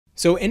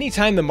So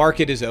anytime the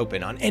market is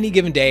open on any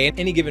given day,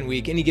 any given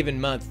week, any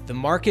given month, the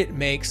market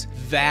makes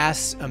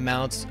vast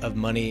amounts of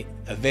money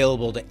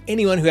available to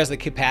anyone who has the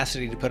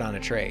capacity to put on a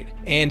trade.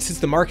 And since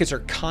the markets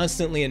are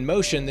constantly in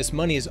motion, this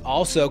money is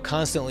also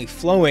constantly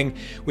flowing,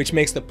 which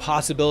makes the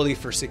possibility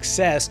for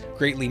success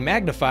greatly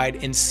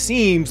magnified and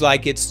seems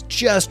like it's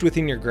just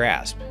within your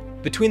grasp.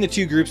 Between the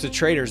two groups of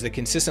traders, the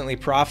consistently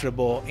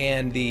profitable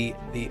and the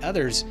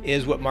others,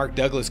 is what Mark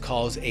Douglas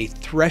calls a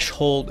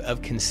threshold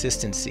of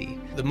consistency.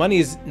 The money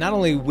is not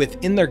only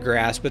within their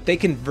grasp, but they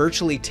can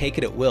virtually take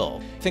it at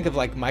will. Think of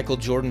like Michael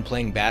Jordan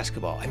playing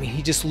basketball. I mean,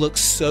 he just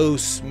looks so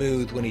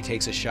smooth when he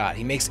takes a shot.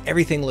 He makes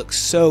everything look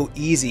so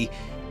easy.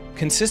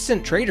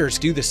 Consistent traders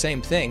do the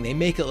same thing. They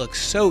make it look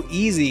so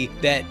easy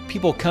that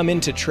people come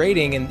into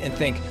trading and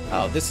think,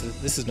 oh, this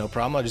is no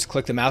problem. I'll just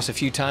click the mouse a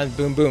few times,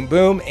 boom, boom,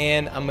 boom,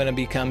 and I'm gonna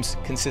become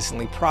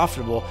consistently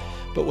profitable.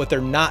 But what they're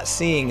not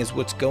seeing is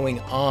what's going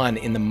on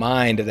in the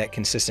mind of that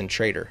consistent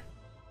trader.